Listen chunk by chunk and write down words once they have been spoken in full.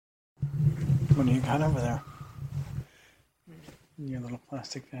What do you got over there? In your little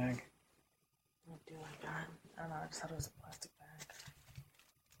plastic bag. What do I got? I don't know, I just thought it was a plastic bag.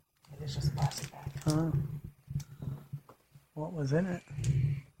 It is just a plastic bag. Oh. What was in it?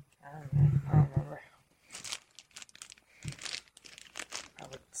 I don't know. I don't remember.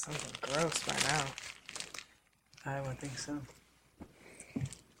 Probably something gross by now. I would think so.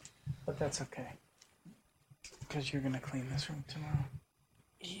 But that's okay. Because you're going to clean this room tomorrow.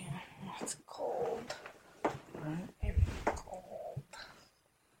 Yeah, it's cold. Right? Very cold.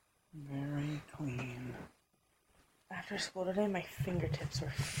 Very clean. After school today, my fingertips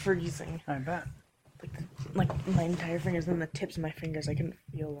were freezing. I bet. Like my entire fingers and the tips of my fingers, I couldn't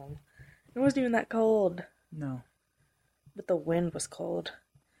feel them. It wasn't even that cold. No. But the wind was cold.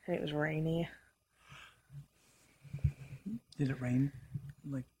 And it was rainy. Did it rain?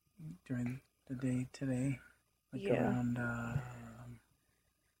 Like during the day today? Like Yeah. around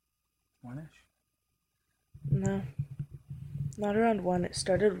 1-ish? No. Not around 1. It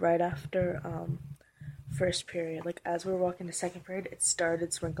started right after first period. Like as we were walking to second period, it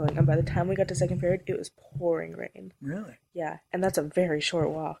started sprinkling. And by the time we got to second period, it was pouring rain. Really? Yeah. And that's a very short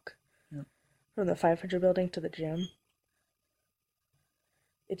walk. Yep. From the 500 building to the gym.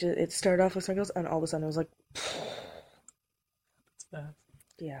 It started off with sprinkles, and all of a sudden it was like... It's fast.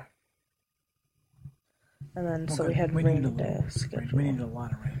 Yeah. And then, Well, so we good. had rain day scheduled. We needed a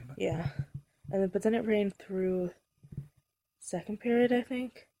lot of rain. But... Yeah. But then it rained through second period, I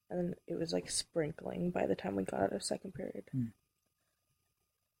think. And then it was like sprinkling by the time we got out of second period.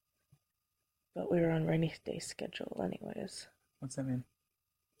 But we were on rainy day schedule anyways. What's that mean?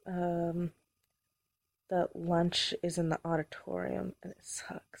 That lunch is in the auditorium, and it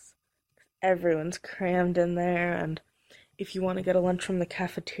sucks. Everyone's crammed in there, and if you want to get a lunch from the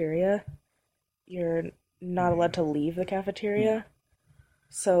cafeteria, you're not allowed to leave the cafeteria.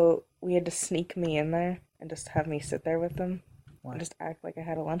 So we had to sneak me in there and just have me sit there with them. Why? And just act like I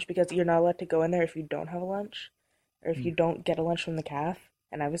had a lunch, because you're not allowed to go in there if you don't have a lunch, or if you don't get a lunch from the caf.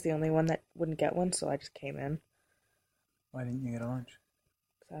 And I was the only one that wouldn't get one, so I just came in. Why didn't you get a lunch?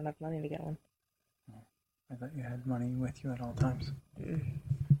 Because I don't have money to get one. Oh, I thought you had money with you at all times.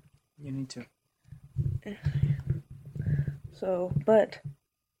 You need to. So, but...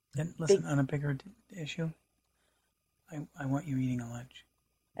 And listen, on a bigger issue, I want you eating a lunch.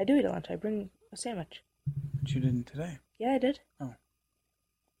 I do eat a lunch. I bring a sandwich. But you didn't today. Yeah, I did. Oh.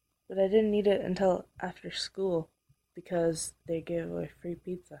 But I didn't eat it until after school, because they gave away free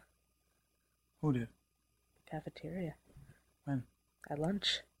pizza. Who did? The cafeteria. When? At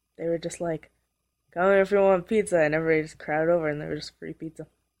lunch. They were just like, come here if you want pizza, and everybody just crowded over, and there was just free pizza.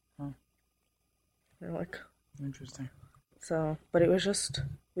 Oh. They're like... Interesting. So, but it was just...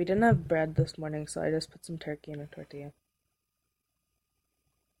 We didn't have bread this morning, so I just put some turkey in a tortilla.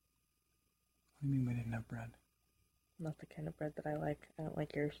 What do you mean we didn't have bread? Not the kind of bread that I like. I don't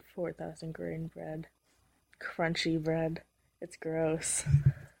like your 4,000 grain bread. Crunchy bread. It's gross.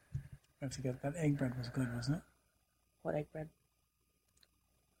 I forget, that egg bread was good, wasn't it? What egg bread?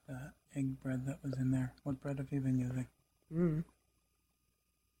 The egg bread that was in there. What bread have you been using?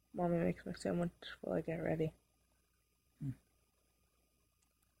 Mommy makes my sandwich while I get ready.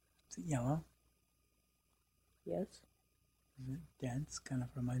 Is it yellow? Yes? Is it dense? Kind of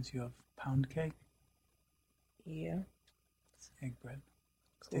reminds you of pound cake? Yeah. It's egg bread.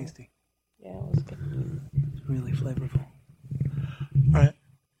 It's Cool. tasty. Yeah, it was good. It's really flavorful. Alright.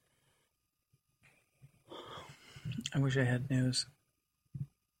 I wish I had news.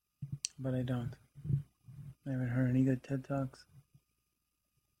 But I don't. I haven't heard any good TED Talks.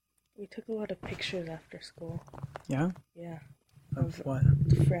 We took a lot of pictures after school. Yeah? Yeah. Of what?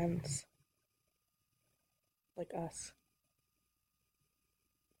 Friends. Like us.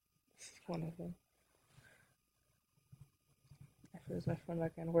 This is one of them. I feel it's my phone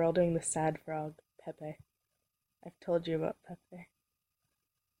background. We're all doing the sad frog, Pepe. I've told you about Pepe.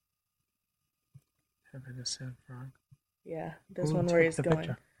 Have it a sad frog. Yeah, there's Who one where took he's the going.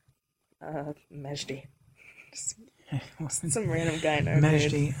 picture? Majdi. Wasn't Some random guy in our grade.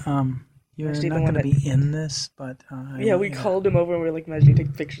 Majdi, you're Majdi, the not one going to be in this, but... Yeah, we called him over and we were like, Majdi,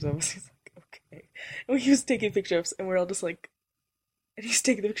 take pictures of us. He's like, okay. And he was taking pictures, and we're all just like... And he's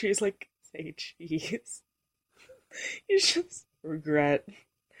taking the picture, he's like, say cheese. He's just regret.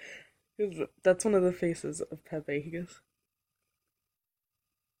 That's one of the faces of Pepe, he goes.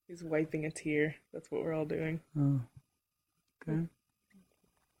 He's wiping a tear. That's what we're all doing. Oh. Okay.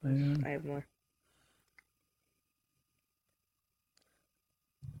 I have more.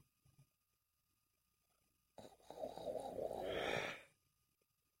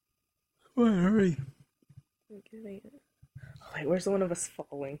 Come on, hurry. I'm getting it. Oh, wait, where's the one of us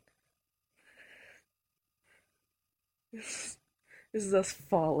falling? This is us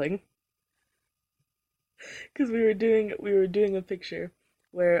falling. Because we were doing a picture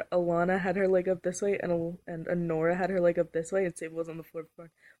where Alana had her leg up this way and Honora had her leg up this way and Sable was on the floor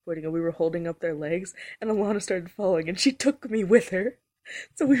pointing and we were holding up their legs and Alana started falling and she took me with her.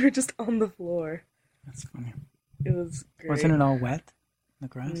 So we were just on the floor. That's funny. It was great. Wasn't it all wet? The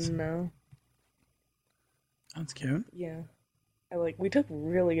grass? No. That's cute. Yeah. We took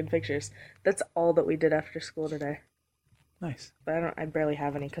really good pictures. That's all that we did after school today. Nice. But I barely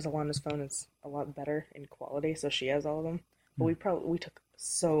have any because Alana's phone is a lot better in quality, so she has all of them. But we took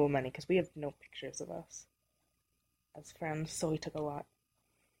so many because we have no pictures of us as friends, so we took a lot.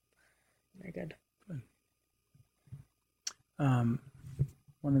 They're good. Good.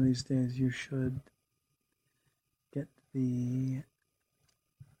 One of these days you should get the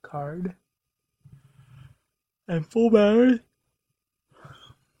card and full battery.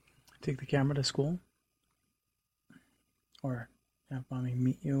 Take the camera to school. Or have mommy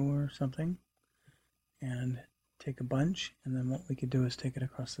meet you or something. And take a bunch. And then what we could do is take it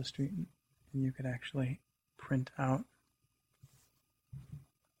across the street. And you could actually print out.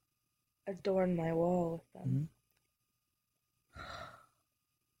 Adorn my wall with them.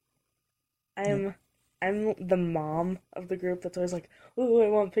 Mm-hmm. I'm the mom of the group that's always like, oh, I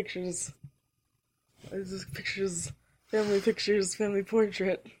want pictures. This is pictures, family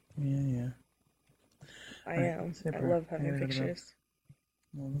portrait. Yeah. I am. I love having pictures.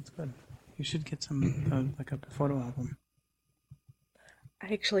 Well, that's good. You should get some, like a photo album.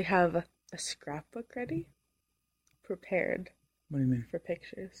 I actually have a scrapbook ready, prepared. What do you mean? For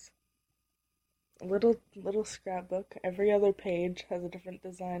pictures. A little scrapbook. Every other page has a different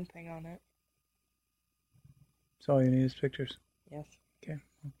design thing on it. So all you need is pictures? Yes. Okay,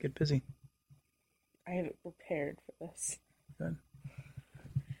 well, get busy. I have it prepared for this. Good.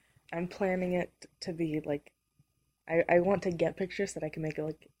 I'm planning it to be like, I want to get pictures that I can make it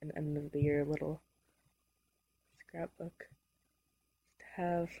like an end of the year little scrapbook to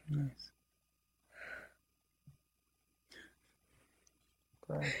have. Nice.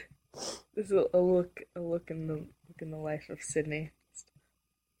 Glad. This is a look in the life of Sydney.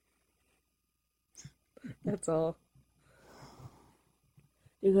 That's all.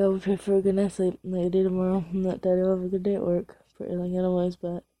 You gotta pray for a good night's sleep like I do tomorrow. And that Daddy will have a good day at work. For everything anyways,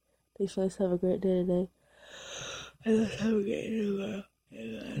 but thanks guys, have a great day today. And let's have a great day tomorrow.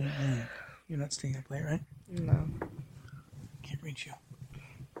 You're not staying up late, right? No. Can't reach you.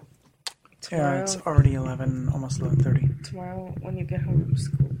 Tomorrow, Yeah, it's already 11, almost 11:30. Tomorrow, when you get home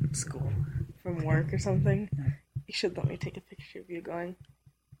from from work or something, you should let me take a picture of you going.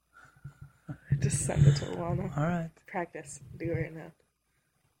 Just send it to Alana. All right. Practice. Do it right now.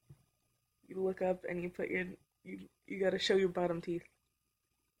 You look up and you put you gotta show your bottom teeth.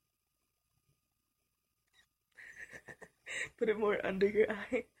 Put it more under your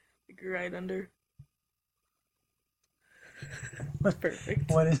eye. Like right under. Perfect.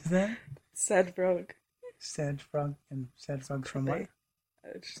 What is that? Sad frog. Sad frog. And sad frogs from what?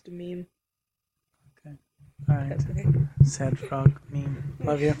 It's just a meme. Okay. All right. Sad frog meme.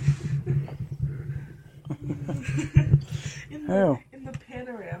 Love you. In In the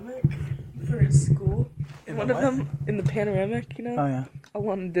panoramic for his school. One of them in the panoramic, you know? Oh yeah.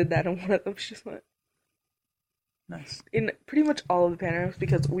 Alana did that, and one of them she just went. Nice. In pretty much all of the panoramics,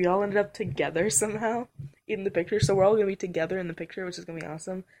 because we all ended up together somehow in the picture, so we're all gonna be together in the picture, which is gonna be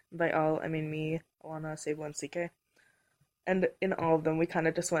awesome. And by all, I mean me, Alana, Sable, and CK. And in all of them, we kind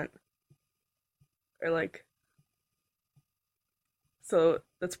of just went, or like. So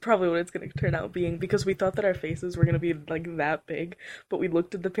that's probably what it's gonna turn out being, because we thought that our faces were gonna be like that big, but we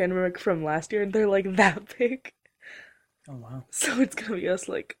looked at the panoramic from last year and they're like that big. Oh wow. So it's gonna be us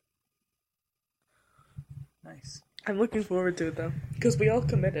like. Nice. I'm looking forward to it though, because we all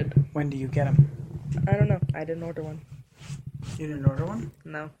committed. When do you get them? I don't know. I didn't order one. You didn't order one?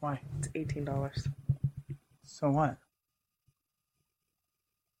 No. Why? It's $18. So what?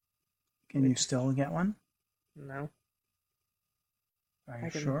 Can you still get one? No. Are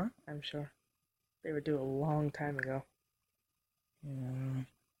you sure? I'm sure. They were due a long time ago. Yeah.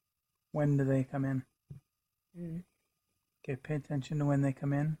 When do they come in? Okay, pay attention to when they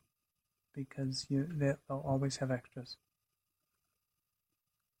come in, because they'll always have extras.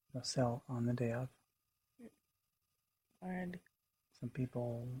 They'll sell on the day of. Alrighty. Some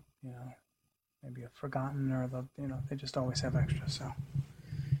people, maybe have forgotten, or they just always have extras. So,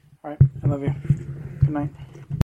 all right, I love you. Good night.